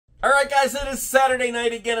Alright guys, it is Saturday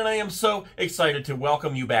night again, and I am so excited to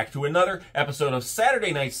welcome you back to another episode of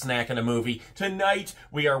Saturday Night Snack and a Movie. Tonight,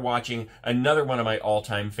 we are watching another one of my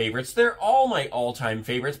all-time favorites. They're all my all-time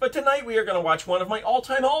favorites, but tonight we are going to watch one of my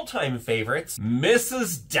all-time favorites,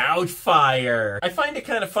 Mrs. Doubtfire. I find it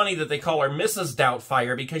kind of funny that they call her Mrs.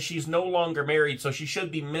 Doubtfire because she's no longer married, so she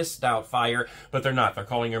should be Miss Doubtfire, but they're not. They're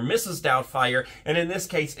calling her Mrs. Doubtfire, and in this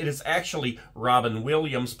case, it is actually Robin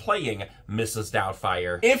Williams playing Mrs.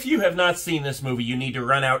 Doubtfire. If you have not seen this movie, you need to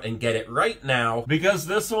run out and get it right now because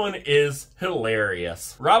this one is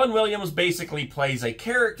hilarious. Robin Williams basically plays a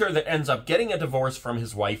character that ends up getting a divorce from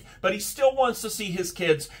his wife, but he still wants to see his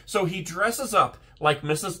kids, so he dresses up like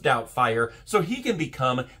Mrs. Doubtfire so he can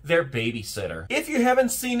become their babysitter. If you haven't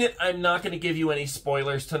seen it, I'm not going to give you any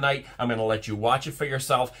spoilers tonight. I'm going to let you watch it for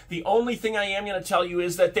yourself. The only thing I am going to tell you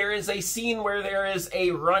is that there is a scene where there is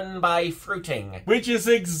a run-by fruiting, which is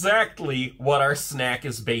exactly what our snack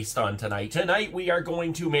is based on tonight. Tonight we are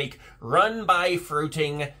going to make run-by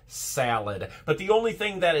fruiting salad. But the only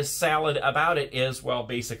thing that is salad about it is, well,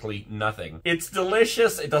 basically nothing. It's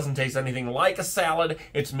delicious. It doesn't taste anything like a salad.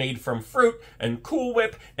 It's made from fruit and Cool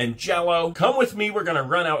Whip and Jell-O. Come with me, we're gonna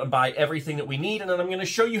run out and buy everything that we need, and then I'm gonna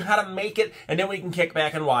show you how to make it, and then we can kick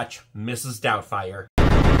back and watch Mrs. Doubtfire.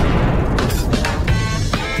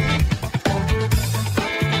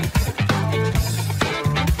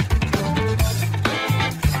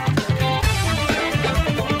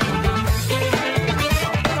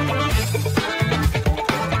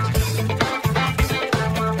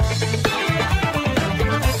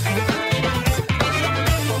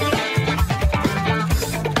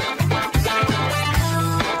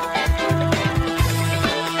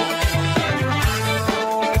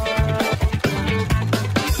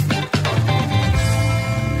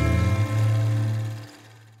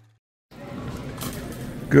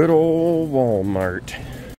 Good old Walmart.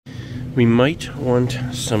 We might want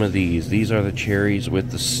some of these. These are the cherries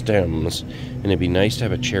with the stems, and it'd be nice to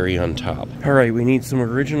have a cherry on top. Alright, we need some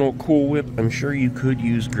original Cool Whip. I'm sure you could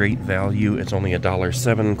use Great Value. It's only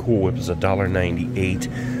 $1.07. Cool Whip is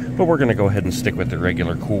 $1.98. But we're going to go ahead and stick with the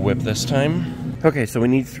regular Cool Whip this time. Okay, so we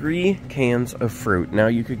need 3 cans of fruit. Now,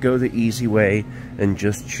 you could go the easy way and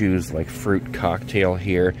just choose, like, fruit cocktail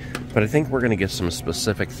here. But I think we're going to get some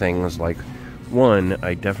specific things like, one,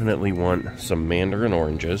 I definitely want some mandarin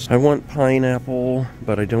oranges. I want pineapple,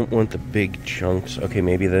 but I don't want the big chunks. Okay,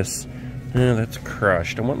 maybe this. That's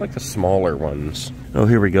crushed. I want like the smaller ones. Oh,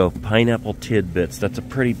 here we go. Pineapple tidbits. That's a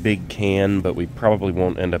pretty big can, but we probably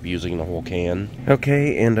won't end up using the whole can.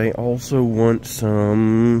 Okay, and I also want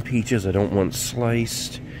some peaches. I don't want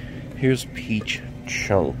sliced. Here's peach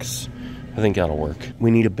chunks. I think that'll work. We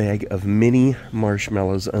need a bag of mini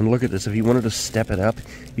marshmallows, and look at this. If you wanted to step it up,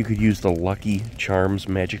 you could use the Lucky Charms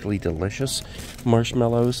Magically Delicious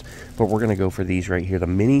marshmallows, but we're gonna go for these right here, the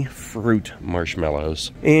mini fruit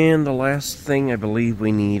marshmallows. And the last thing I believe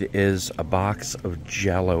we need is a box of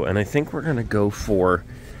Jell-O, and I think we're gonna go for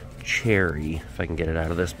cherry, if I can get it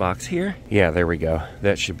out of this box here. Yeah, there we go.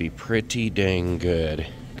 That should be pretty dang good.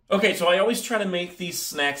 Okay, so I always try to make these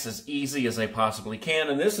snacks as easy as I possibly can,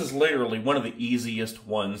 and this is literally one of the easiest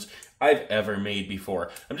ones I've ever made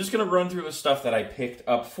before. I'm just going to run through the stuff that I picked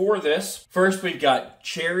up for this. First, we've got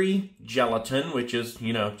cherry gelatin, which is,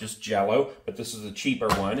 you know, just Jell-O, but this is a cheaper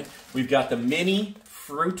one. We've got the mini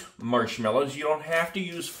fruit marshmallows. You don't have to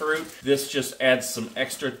use fruit. This just adds some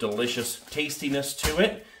extra delicious tastiness to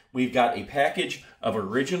it. We've got a package of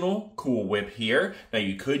original Cool Whip here. Now,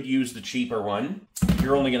 you could use the cheaper one.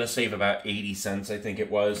 You're only going to save about 80 cents, I think it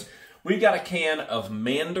was. We've got a can of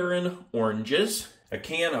mandarin oranges, a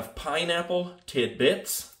can of pineapple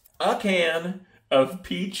tidbits, a can of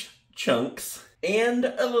peach chunks, and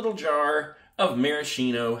a little jar of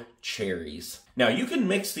maraschino cherries. Now, you can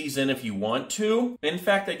mix these in if you want to. In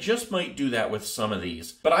fact, I just might do that with some of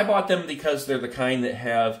these. But I bought them because they're the kind that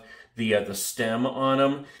have the stem on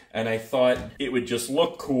them, and I thought it would just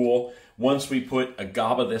look cool once we put a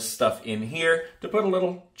gob of this stuff in here to put a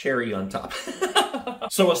little cherry on top.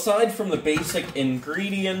 So aside from the basic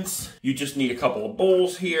ingredients, you just need a couple of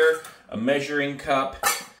bowls here, a measuring cup.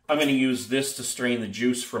 I'm going to use this to strain the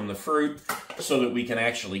juice from the fruit so that we can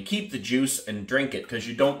actually keep the juice and drink it, because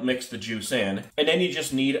you don't mix the juice in. And then you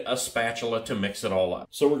just need a spatula to mix it all up.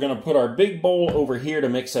 So we're going to put our big bowl over here to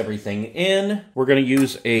mix everything in. We're going to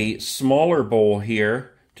use a smaller bowl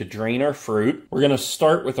here to drain our fruit. We're going to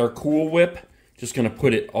start with our Cool Whip. Just going to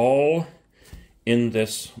put it all in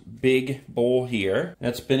this big bowl here.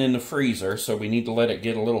 That's been in the freezer, so we need to let it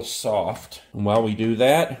get a little soft. And while we do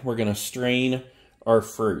that, we're going to strain our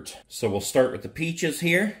fruit. So we'll start with the peaches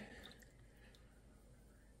here.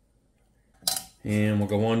 And we'll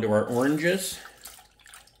go on to our oranges.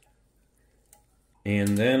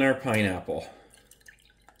 And then our pineapple.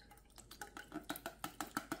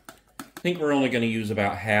 I think we're only going to use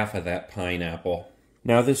about half of that pineapple.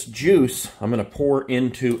 Now this juice, I'm going to pour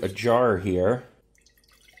into a jar here.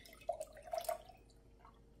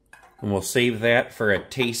 And we'll save that for a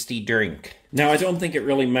tasty drink. Now I don't think it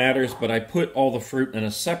really matters, but I put all the fruit in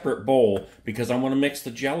a separate bowl because I want to mix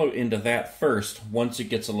the Jell-O into that first once it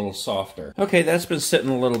gets a little softer. Okay, that's been sitting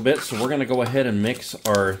a little bit, so we're going to go ahead and mix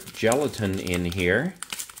our gelatin in here.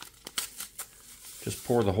 Just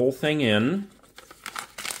pour the whole thing in.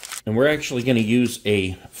 And we're actually going to use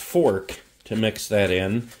a fork to mix that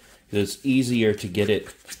in, because it's easier to get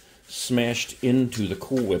it smashed into the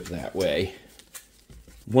Cool Whip that way.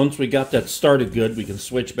 Once we got that started good, we can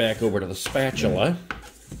switch back over to the spatula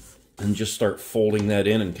and just start folding that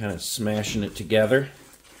in and kind of smashing it together.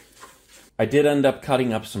 I did end up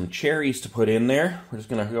cutting up some cherries to put in there. We're just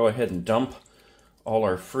going to go ahead and dump all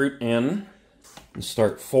our fruit in and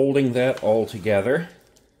start folding that all together.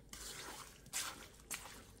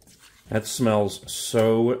 That smells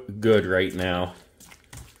so good right now.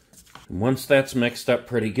 And once that's mixed up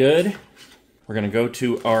pretty good, we're going to go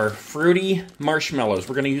to our fruity marshmallows.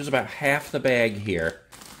 We're going to use about half the bag here.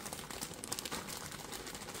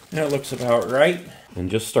 That looks about right. And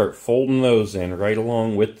just start folding those in right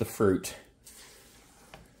along with the fruit.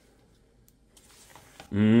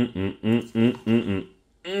 Mrs.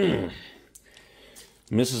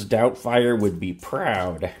 Doubtfire would be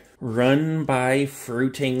proud. Run by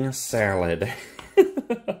fruiting salad.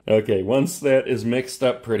 Okay, once that is mixed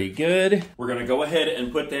up pretty good, we're going to go ahead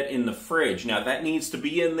and put that in the fridge. Now that needs to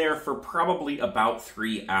be in there for probably about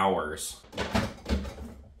 3 hours.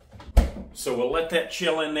 So we'll let that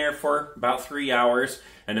chill in there for about 3 hours,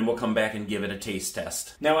 and then we'll come back and give it a taste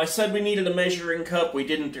test. Now I said we needed a measuring cup. We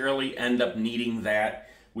didn't really end up needing that.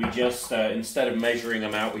 We just, instead of measuring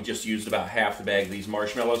them out, we just used about half the bag of these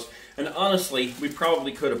marshmallows. And honestly, we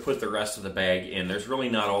probably could have put the rest of the bag in. There's really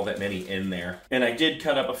not all that many in there. And I did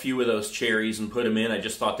cut up a few of those cherries and put them in. I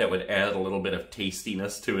just thought that would add a little bit of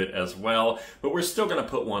tastiness to it as well. But we're still going to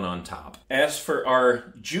put one on top. As for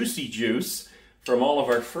our juicy juice from all of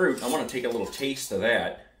our fruit, I want to take a little taste of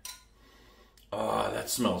that. Oh, that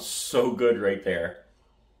smells so good right there.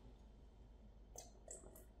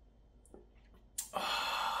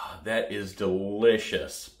 That is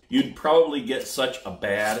delicious. You'd probably get such a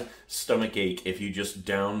bad stomach ache if you just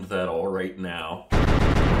downed that all right now.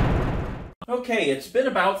 Okay, it's been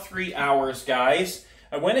about 3 hours, guys.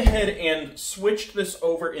 I went ahead and switched this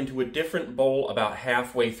over into a different bowl about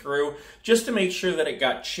halfway through, just to make sure that it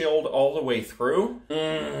got chilled all the way through.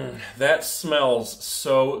 That smells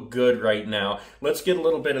so good right now. Let's get a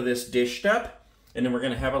little bit of this dished up, and then we're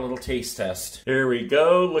going to have a little taste test. There we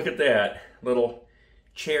go. Look at that. Little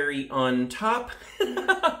cherry on top.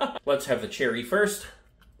 Let's have the cherry first.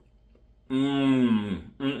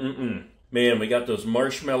 Man, we got those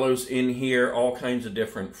marshmallows in here, all kinds of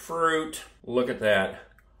different fruit. Look at that.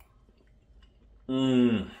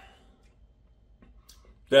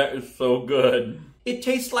 That is so good. It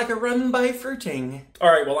tastes like a run-by fruiting.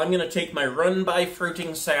 All right, well, I'm going to take my run-by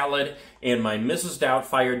fruiting salad and my Mrs.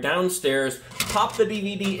 Doubtfire downstairs, pop the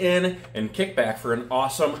DVD in, and kick back for an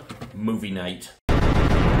awesome movie night.